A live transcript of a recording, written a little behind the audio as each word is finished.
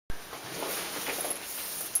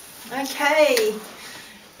Okay.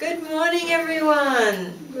 Good morning,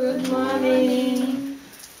 everyone. Good morning.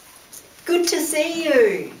 Good to see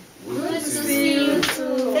you. Good to see you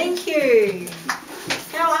too. Thank you.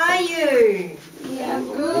 How are you? Yeah,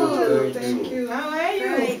 good. Thank you. How are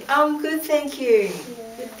you? Great. I'm good, thank you.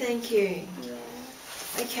 Yeah. Good, thank you.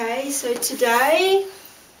 Yeah. Okay, so today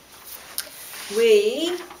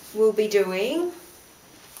we will be doing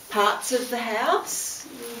parts of the house.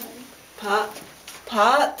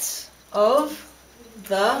 Parts of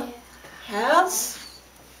the house.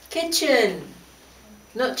 Kitchen,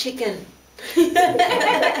 not chicken.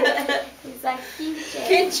 It's like kitchen.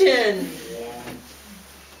 Kitchen. Yeah.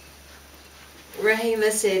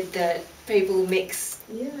 Rahima said that people mix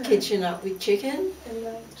kitchen up with chicken. I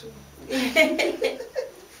like to.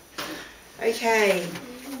 Okay.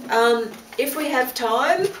 If we have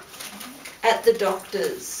time, at the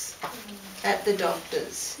doctor's. At the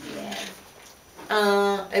doctor's. Yeah.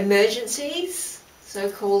 Emergencies, so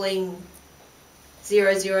calling 000,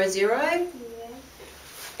 Yeah.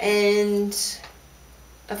 and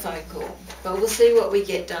a phone call. But we'll see what we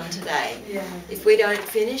get done today. Yeah. If we don't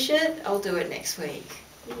finish it, I'll do it next week.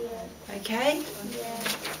 Yeah. Okay? Yeah.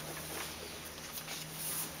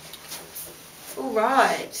 All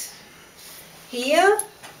right. Here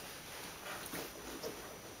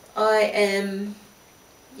I am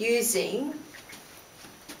using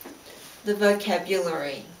the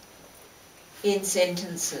vocabulary in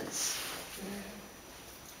sentences.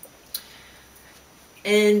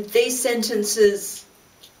 And these sentences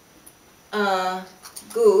are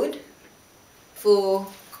good for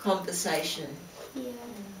conversation. Yeah.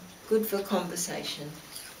 Good for conversation.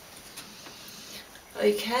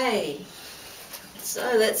 Okay, so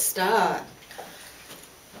let's start.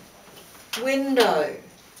 Window,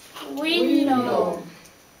 Window.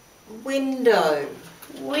 window,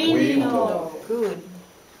 Window. good.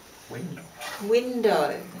 Window.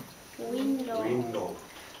 Window, Window. Window.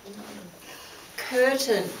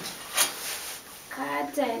 curtain,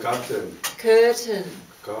 Curtain. Curtain. curtain,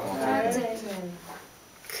 Curtain.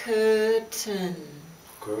 curtain,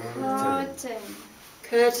 Curtain. Curtain.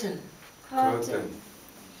 curtain. Curtain.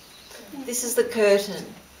 This is the curtain.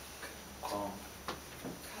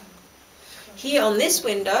 Here on this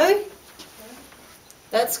window,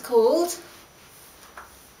 that's called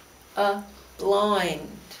a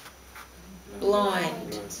blind.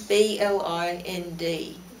 Blind.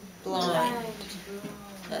 B-L-I-N-D. Blind.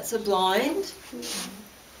 That's a blind.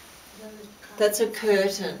 That's a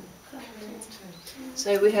curtain.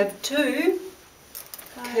 So we have two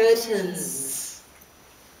curtains.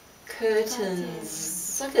 Curtains.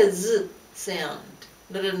 It's like a Z sound,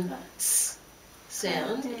 not an S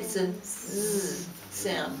sound. It's a Z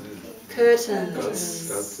sound.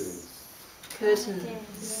 Curtains.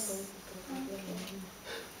 Curtains.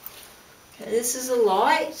 Okay, this is a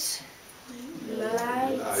light.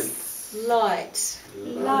 Light. Light.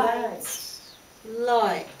 Light.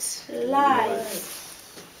 Light. Light.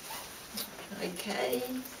 Okay.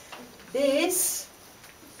 This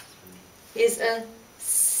is a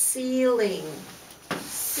ceiling.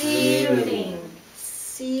 Ceiling.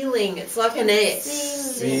 Ceiling. It's like an S.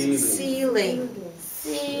 Ceiling. Ceiling.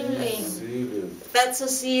 Ceiling. Ceiling. That's a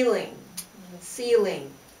ceiling.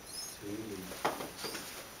 Ceiling.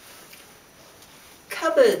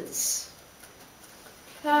 Cupboards.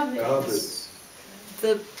 Cupboards.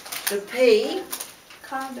 The P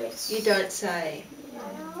Cupboards. you don't say.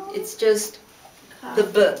 It's just the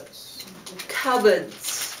B.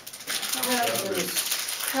 Cupboards.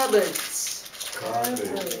 Cupboards.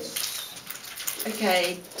 Cupboards.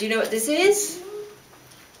 Okay, do you know what this is?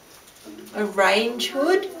 A range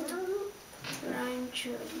hood. Range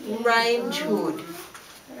Range hood.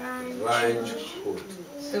 Range hood.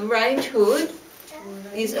 The range hood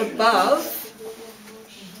is above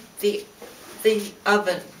the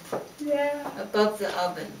oven. Yeah. Above the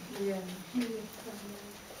oven.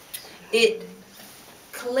 It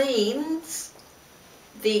cleans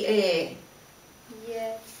the air.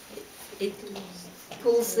 Yeah. It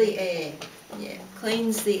pulls the air. Yeah,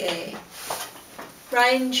 cleans the air.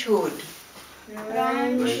 Range hood.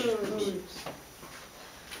 Range hood.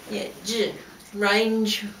 Yeah, J.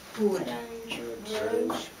 Range hood. Range hood.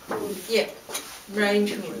 Range hood. Yeah,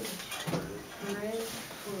 range hood.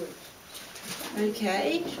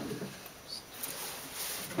 Okay.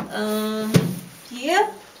 Here,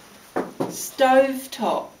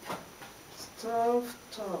 stovetop.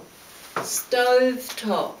 Stovetop.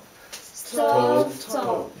 Stovetop.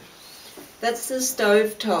 Stovetop. That's the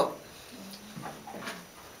stovetop.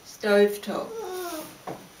 Stovetop.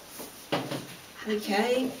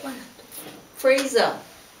 Okay. Freezer.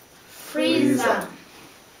 Freezer.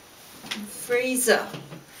 freezer,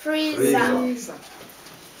 freezer,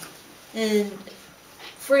 and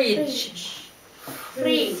fridge,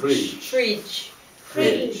 Fridge.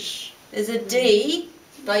 fridge. There's a D,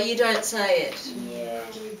 but you don't say it. Yeah.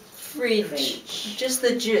 Fridge. Just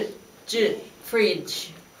the J,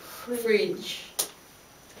 fridge, fridge.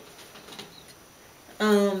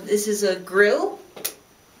 This is a grill,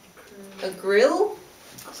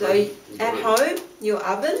 So at home, your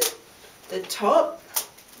oven, the top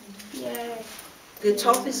Yeah.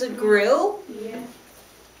 is a grill, Yeah.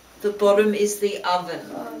 the bottom is the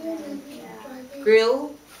oven. Yeah.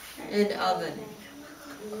 Grill and oven.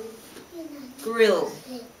 Grill.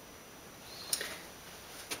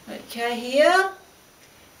 Okay, here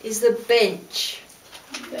is the bench.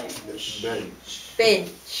 Bench. Bench.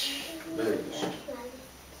 Bench.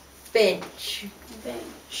 Bench.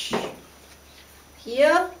 Bench.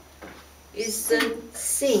 Here is the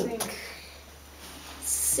sink.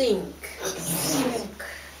 Sink. Sink.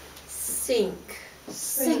 Sink.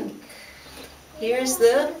 Sink. Here's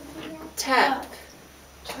the tap.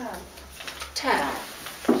 Tap. Tap.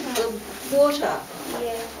 The water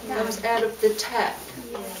Yeah. comes out of the tap.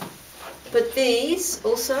 Yeah. But these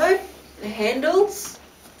also, the handles,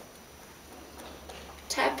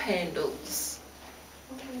 tap handles.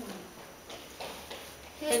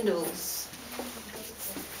 Handles.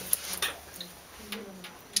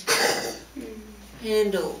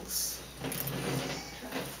 Handles.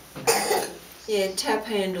 Yeah, tap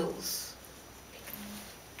handles.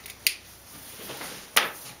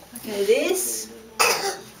 Okay, this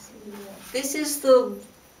is the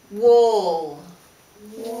wall.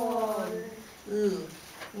 Wall. Ooh,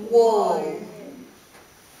 wall.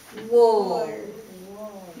 Wall.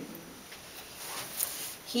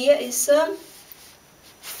 Here is some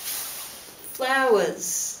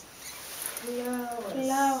flowers.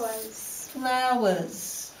 Flowers.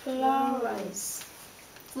 Flowers. Flowers.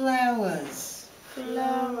 Flowers.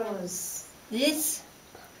 Flowers. This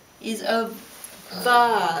is a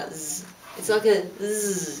vase. It's like a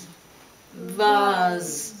z.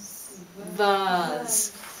 Vase.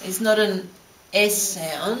 Vase. It's not an S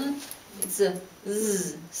sound. It's a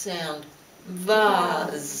z sound.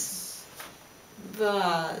 Vase.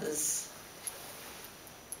 Vase.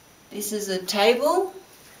 This is a table.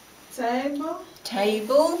 Table.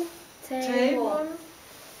 Table. Table.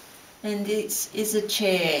 And this is a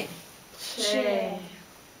chair. Chair.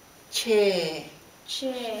 Chair.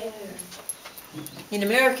 Chair. In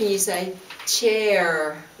American you say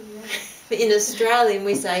chair. But in Australian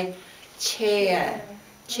we say chair.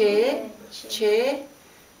 Chair. Chair.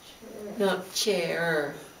 Not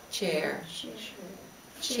chair. Chair.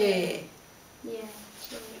 Chair. Yeah.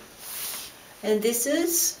 And this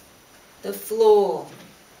is the floor.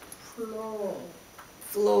 Floor.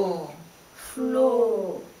 Floor.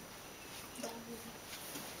 Floor.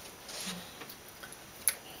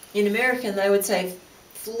 In American they would say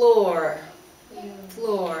floor.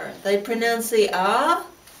 Floor. They pronounce the R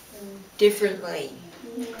differently.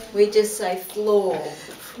 We just say floor.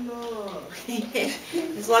 Floor.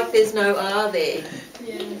 It's like there's no R there.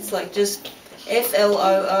 It's like just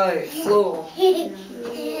F-L-O-O. Floor.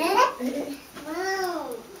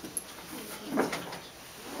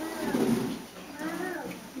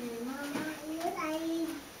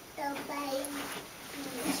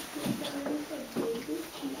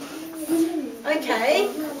 Okay.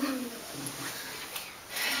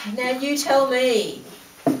 Now you tell me.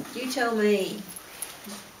 You tell me.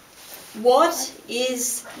 What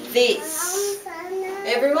is this?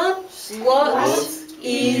 Everyone? What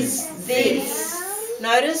is this?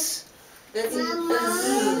 Notice? That's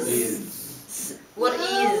a Z. What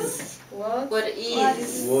is? What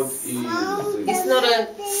is? What is It's not a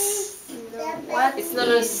it's not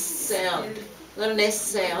a sound. Not an S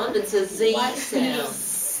sound, it's a Z sound.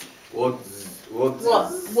 What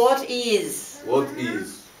What is? What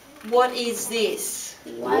is? What is this?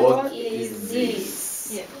 What is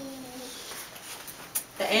this? Yeah.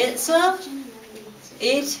 The answer,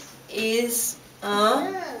 it is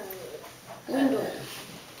a Window.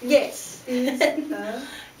 yes.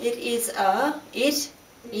 It is a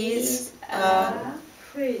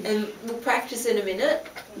Fridge. and we'll practice in a minute.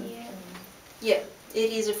 Yeah. Yeah,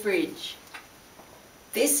 it is a fridge.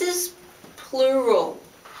 This is plural.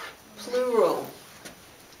 Plural.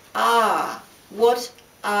 Ah, what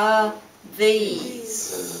are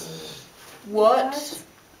these? What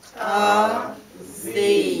are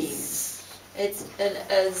these? It's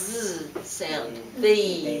a Z sound.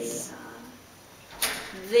 These.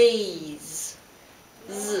 These.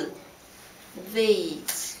 Z.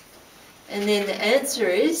 These. And then the answer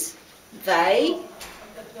is they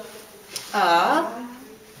are.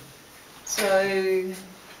 So So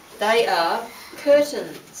they are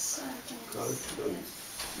curtains. Curtains.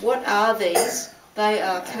 What are these? They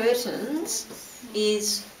are curtains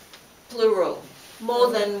is plural, more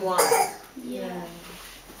than one. Yeah.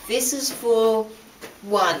 This is for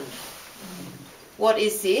one. What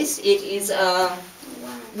is this? It is a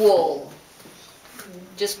wall.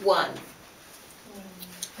 Just one.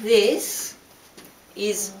 This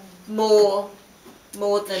is more than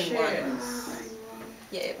one.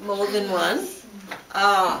 Yeah, more than one.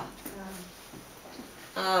 Ah.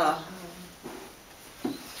 Ah.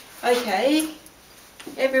 Okay.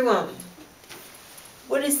 Everyone.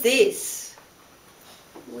 What is this?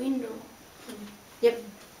 Window. Yep.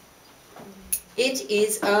 It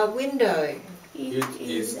is a window. It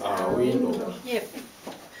is a window. Yep.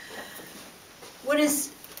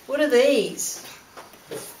 What are these?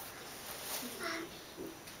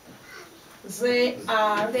 They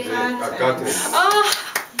are They are curtains. curtains. Ah,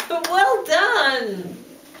 well done.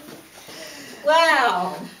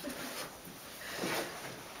 Wow.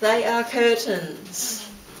 They are curtains.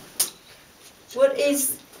 What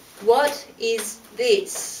is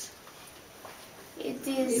this? It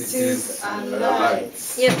It is is a a light.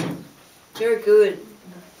 light. Yep. Very good.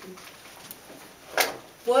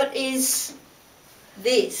 What is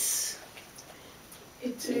this?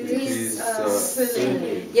 It It is is a a ceiling.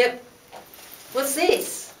 ceiling. Yep. What's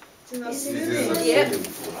this? It is a It is ceiling. a Yep.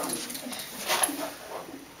 ceiling.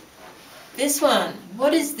 This one.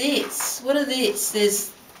 What is this? What are these?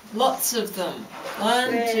 There's lots of them.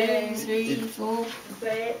 1, 2, 3, 4.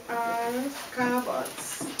 They are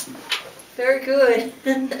cupboards. Very good.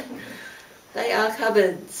 They are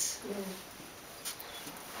cupboards.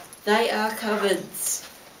 They are cupboards.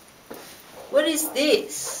 What is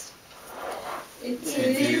this? It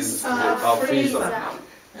It is is a a freezer. freezer.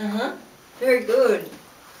 Uh-huh. Very good.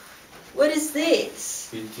 What is this?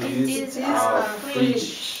 It is is a a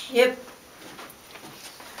fridge. Yep.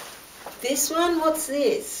 This one, what's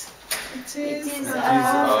this? It It is is It is a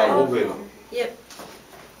a oven. oven. Yep.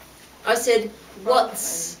 I said,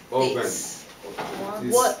 what's Oven. this? It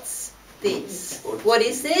is- What's this? What- What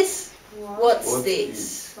is this? What's What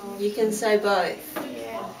this? You can say both.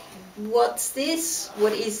 yeah. What's this?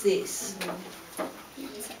 What is this?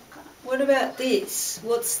 What about this?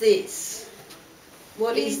 What's this?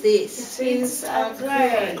 What is this? It is a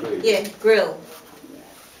grill. Great. Yeah, grill.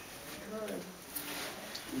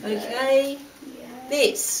 Okay. Yeah.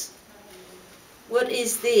 This. What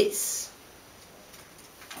is this?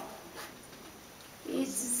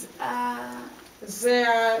 It's They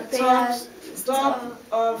are They are top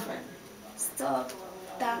oven. stop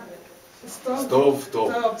tap. Stove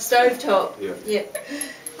top. Stove top. Yeah. Yep.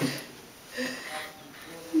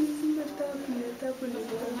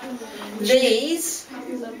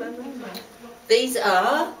 These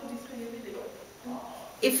are,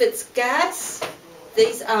 if it's gas,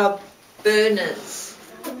 these are burners.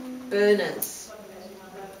 Burners.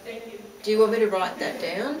 Do you want me to write that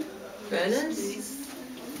down? Burners?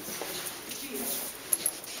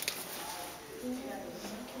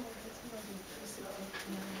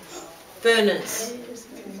 Burners.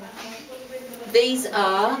 These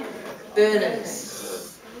are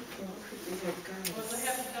burners.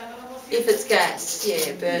 If it's gas,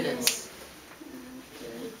 yeah, burners.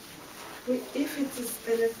 If it is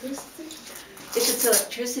electricity, If it's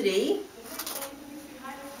electricity,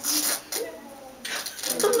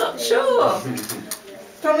 I'm not sure.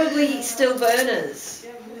 Probably still burners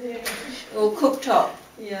or cooktop.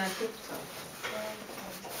 yeah, cooktop.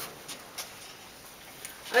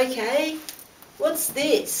 Okay, what's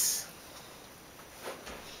this?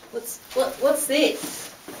 What's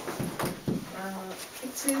this?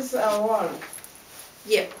 It is a wall.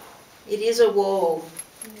 Yep, it is a wall.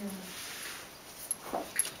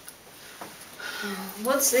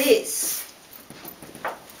 What's this?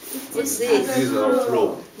 What's It this? is a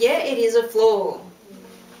floor. Yeah, it is a floor.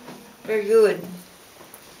 Very good.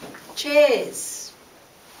 Chairs.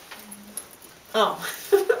 Oh.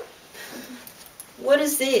 What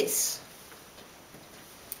is this?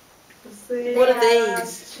 They What are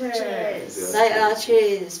these? Chairs. They are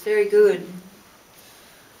chairs. Very good.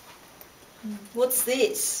 What's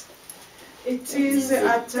this? It is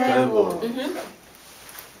a table. Mm-hmm.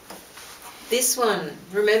 This one.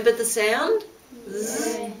 Remember the sound?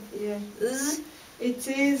 Zzz, Yeah. zzz. It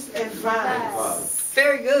is a vase. Vase.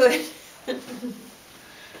 Very good.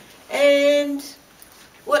 And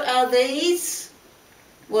what are these?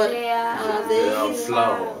 What They are are They are these?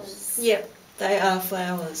 flowers. Yep, they are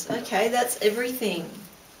flowers. Okay, that's everything.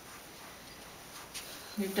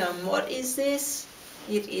 We've done what is this?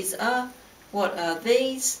 It is a. What are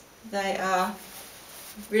these? They are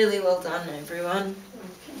Really well done, everyone.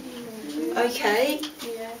 Okay. Okay,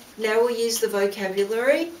 Yeah. now we'll use the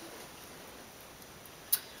vocabulary.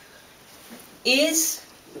 Is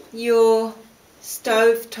your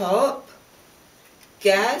stovetop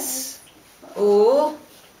gas or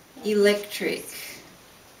electric?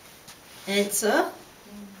 Answer,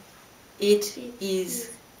 it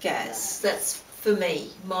is gas. That's for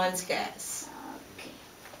me, mine's gas.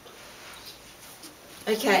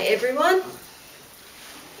 Okay. Okay, everyone.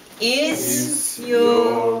 Is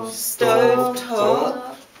your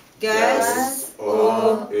stovetop gas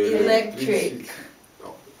or electric?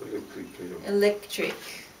 No, electric. Electric.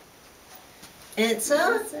 Answer,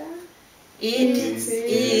 Answer, it It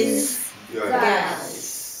is Yeah.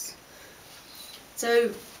 gas.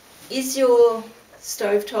 So, is your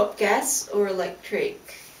stovetop gas or electric?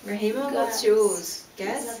 Rahima, what's Gas. yours? It's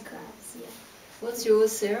Gas? a gas, yeah. What's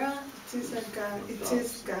yours, Sarah? It is a gas. It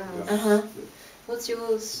is gas. Uh-huh. What's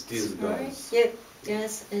yours? It is Rory? gas. Yep,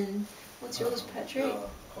 gas. And what's yours, Patrick?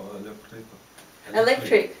 Electric.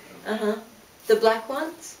 Electric. Uh-huh. The black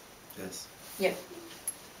ones? Yes.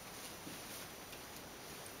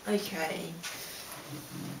 Okay.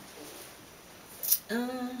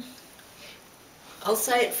 I'll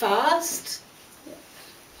say it fast.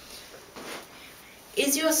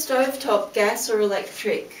 Is your stovetop gas or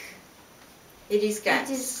electric? It is gas.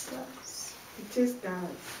 It is gas. It is gas.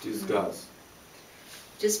 It is gas.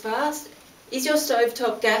 Just fast. Is your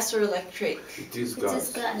stovetop gas or electric? It is It is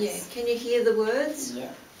gas. gas. Yeah. Can you hear the words?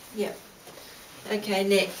 Yeah. Okay,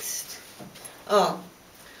 next. Oh,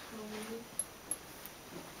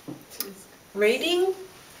 It is. reading.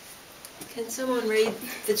 Can someone read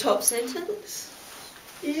the top sentence?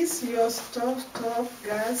 Is your stovetop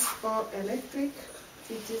gas or electric?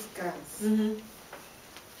 It is gas. Mm-hmm.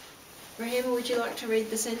 Rahima, would you like to read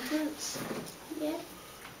the sentence? Yeah.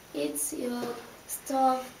 It's your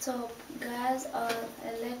stove top gas or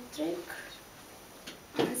electric?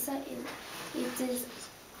 Answer, it is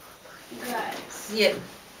gas. Yep.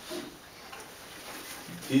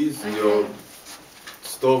 Is your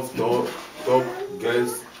stove top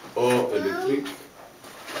gas or electric?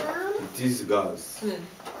 It is gas.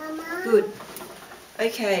 Good.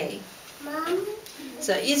 Okay.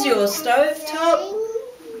 So is your stove top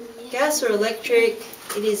gas or electric?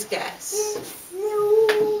 It is gas.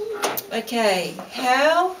 Okay.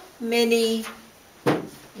 How many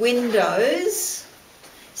windows?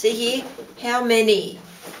 See here? How many?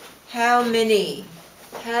 How many?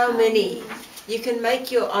 How many? You can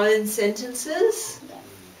make your own sentences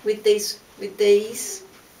with these.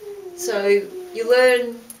 So you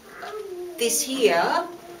learn this here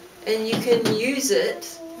and you can use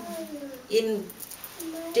it in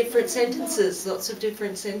different sentences, lots of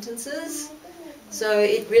different sentences. So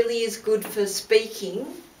it really is good for speaking,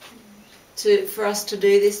 for us to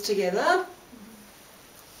do this together.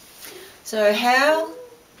 So how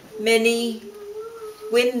many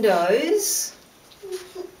windows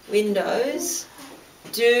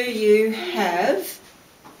do you have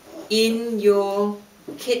in your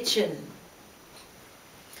kitchen?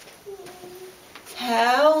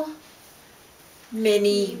 How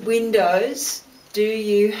many windows do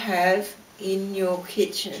you have in your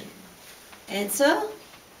kitchen? Answer,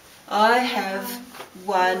 I have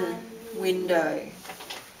one window.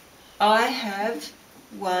 I have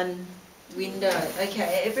one window.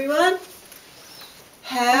 Okay, everyone?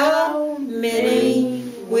 How many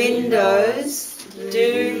windows do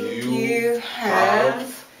you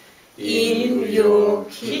have in your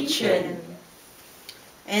kitchen?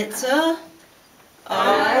 Answer,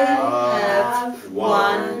 I have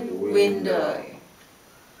one window.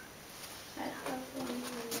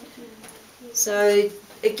 So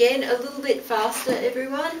again, a little bit faster,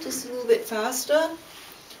 everyone, just a little bit faster.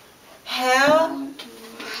 How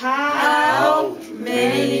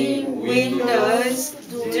many windows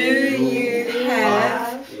do you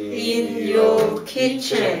have in your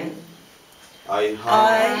kitchen? I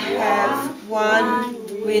have one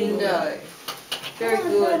window. Very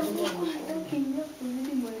good.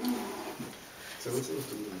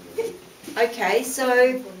 Okay,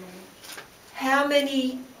 so how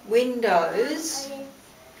many windows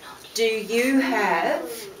do you have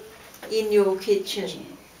in your kitchen?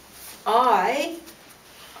 I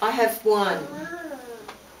have one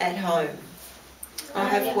at home. I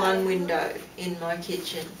have one window in my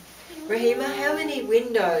kitchen. Rahima, how many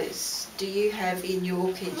windows do you have in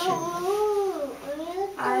your kitchen?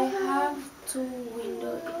 I have 2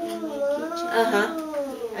 windows in my kitchen.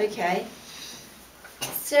 Uh-huh. Okay.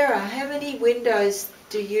 Sarah, how many windows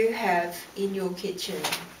do you have in your kitchen?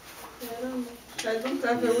 I don't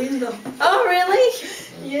have a window. Oh, really?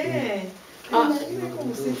 Yeah. Oh,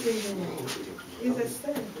 sitting room. It's the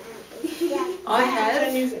same. I Kitchen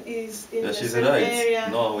have. is in Yeah, the she's same right. area.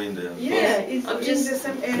 No window. Yeah, it's I'm in just- the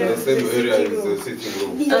same area. The same the area sitting is room. the sitting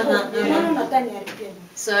room.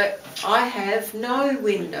 So I have no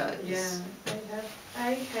windows. Yeah, I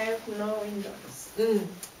have no windows.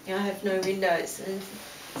 I have no windows. And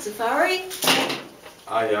Safari?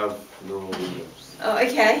 I have no windows. Oh,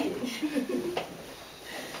 okay.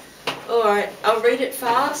 All right, I'll read it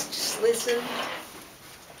fast. Just listen.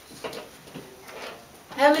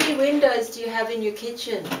 How many windows do you have in your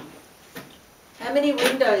kitchen? How many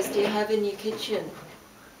windows do you have in your kitchen?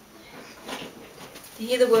 Do you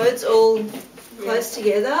hear the words all close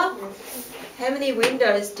together? Yes. How many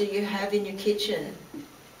windows do you have in your kitchen?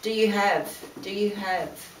 Do you have? Do you have?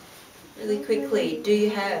 Really quickly, do you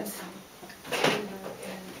have?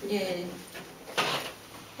 Yeah.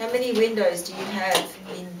 How many windows do you have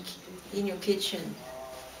in your kitchen?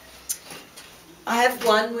 I have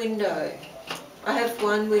one window. I have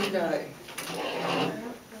one window.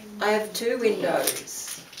 I have two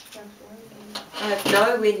windows. I have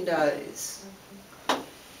no windows.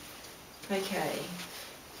 Okay.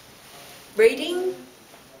 Reading.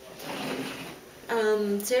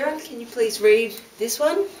 Sarah, can you please read this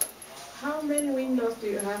one? How many windows do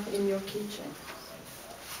you have in your kitchen?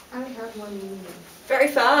 I have one window. Very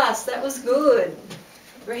fast. That was good.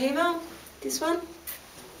 Rahima, this one?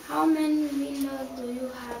 How many windows do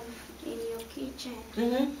you have in your kitchen?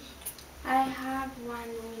 Mm-hmm. I have one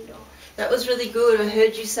window. That was really good. I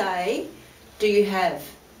heard you say, do you have?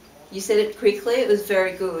 You said it quickly. It was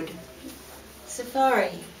very good.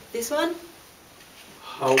 Safari, this one?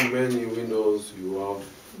 How many windows do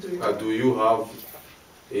you have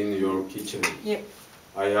in your kitchen? Yep.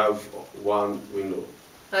 I have one window.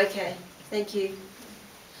 Okay, thank you.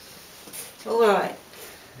 All right.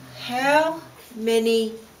 How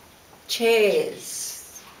many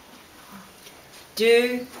chairs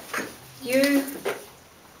do you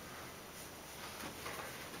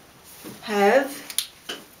have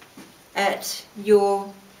at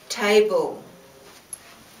your table?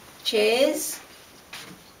 Chairs,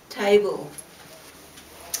 table.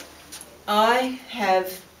 I have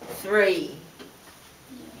 3.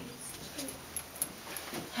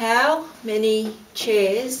 How many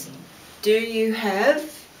chairs do you have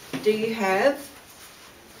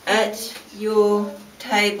at your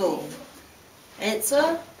table?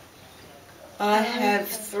 Answer. I have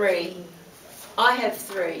 3. I have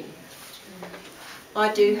 3.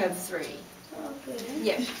 I do have 3. Okay.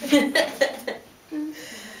 Yeah.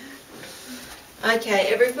 Okay,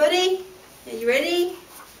 everybody, are you ready?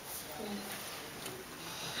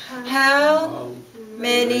 How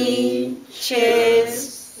many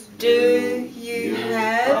chairs do you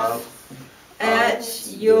have at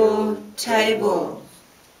your table?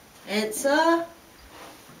 Answer.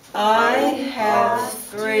 I have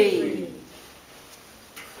 3.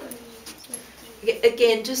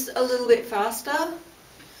 Again, just a little bit faster.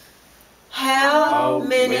 How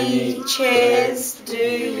many chairs do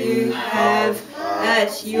you have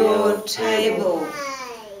at your table?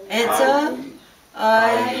 Answer. I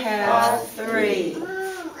have 3.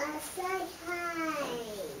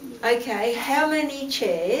 Okay, how many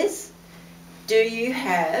chairs do you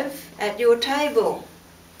have at your table?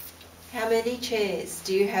 How many chairs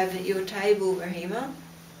do you have at your table, Rahima?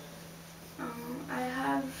 I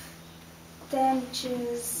have 10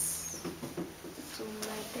 chairs to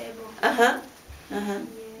my table. Uh-huh. Yeah.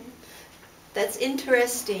 That's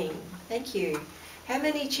interesting. Thank you. How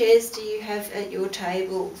many chairs do you have at your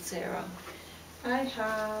table, Sarah? I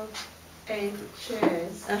have 8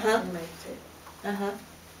 chairs Uh-huh. on my table. Uh-huh.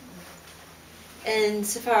 And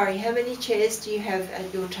Safari, how many chairs do you have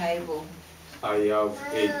at your table? I have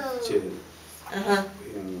 8 chairs Uh-huh.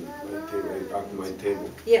 in my table, at my table.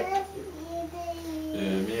 Yep.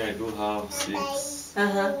 Me, I do have 6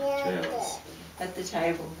 Uh-huh. chairs At the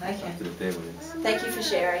table. Okay. at the table. Yes. Thank you for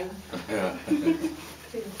sharing. Yeah.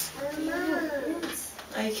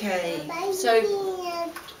 Okay. So,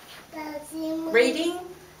 reading?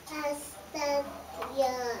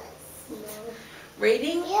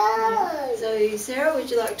 Reading? So, Sarah, would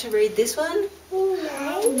you like to read this one?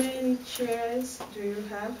 How many chairs do you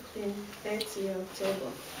have at your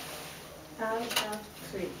table? I have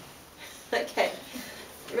 3. Okay.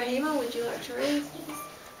 Rahima, would you like to read?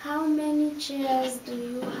 How many chairs do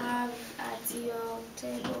you have at your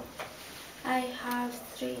table? I have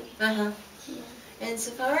 3. Uh-huh. Yeah. And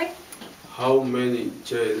Safari? How many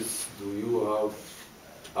chairs do you have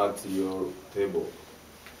at your table?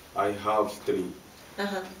 I have 3.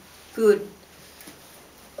 Uh-huh. Good.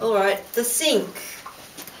 All right. The sink.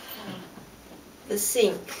 The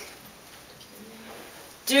sink.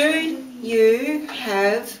 Do you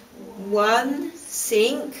have one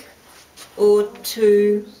sink or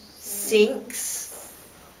two sinks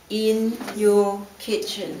in your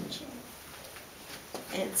kitchen?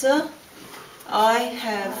 Answer. I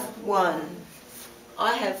have one.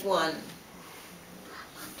 I have one.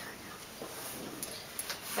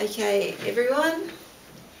 Okay, everyone.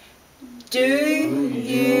 Do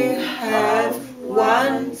you have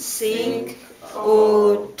one sink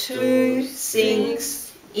or two sinks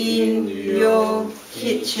in your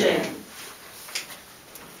kitchen?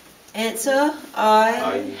 Answer. I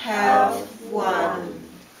have one.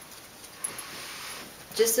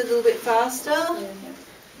 Just a little bit faster.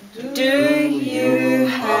 Do you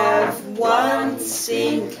have one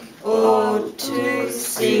sink or two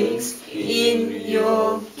sinks in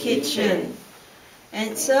your kitchen?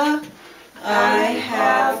 Answer. I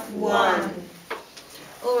have one.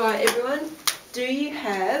 Alright everyone, do you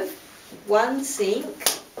have one sink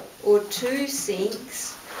or two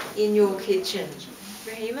sinks in your kitchen?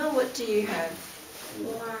 Rahima, what do you have?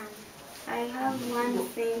 One. I have one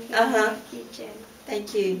sink in Uh-huh. my kitchen.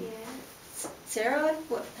 Thank you. Yeah. Sarah,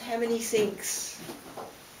 how many sinks?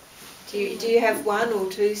 Do you have one or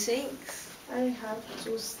two sinks? I have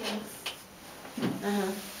two sinks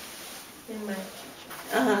Uh-huh. in my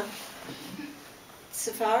kitchen. Uh-huh.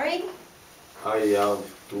 Safari? I have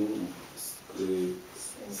two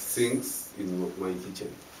sinks in my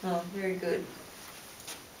kitchen. Oh, very good.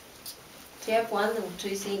 Do you have one or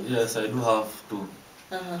two sinks? Yes, I do have two.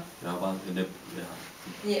 Uh-huh. Yeah, one in the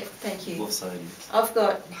Yeah, thank you. both sides. I've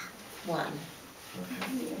got one.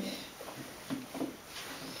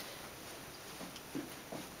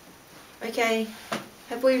 Okay,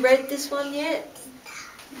 have we read this one yet?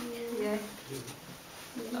 Yeah.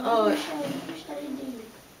 Oh,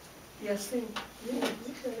 Yeah, sink. Yeah,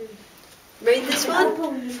 usually. read this one?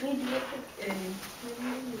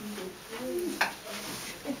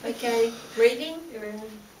 Okay, reading?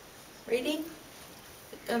 Reading?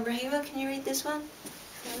 Rahima, can you read this one?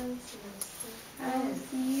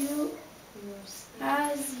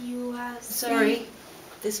 As you have Sorry,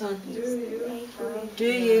 this one. Do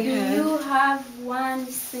you have one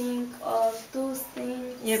sink or two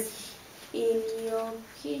sinks Yep. in your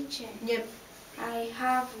kitchen? Yep. I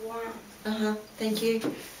have one. Uh-huh, thank you.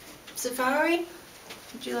 Safari,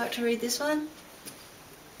 would you like to read this one?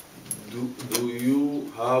 Do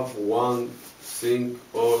you have one sink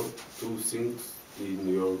or two sinks in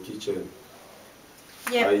your kitchen?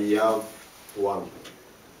 Yep. I have one.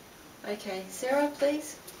 Okay, Sarah,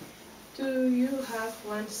 please. Do you have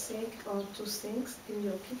one sink or two sinks in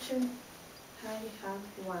your kitchen? I have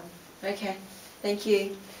one. Okay, thank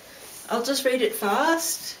you. I'll just read it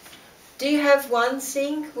fast. Do you have one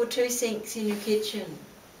sink or two sinks in your kitchen?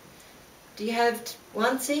 Do you have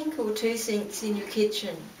one sink or two sinks in your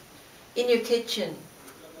kitchen? In your kitchen.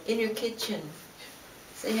 In your kitchen.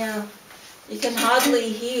 See how you can hardly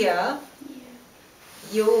hear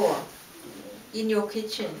your in your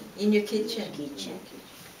kitchen. In your kitchen.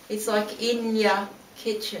 It's like in your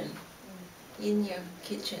kitchen. In your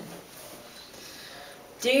kitchen.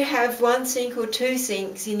 Do you have one sink or two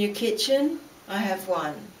sinks in your kitchen? I have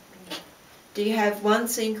one. Do you have one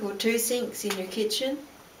sink or two sinks in your kitchen?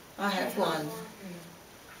 I have one.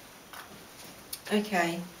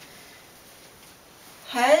 Okay.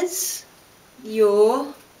 Has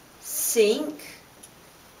your sink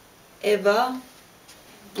ever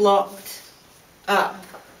blocked up?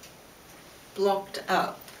 Blocked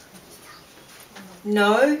up.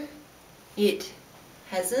 No, it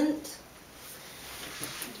hasn't.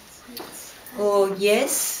 Or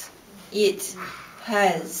yes, it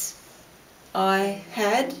has. I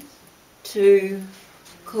had to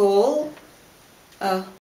call a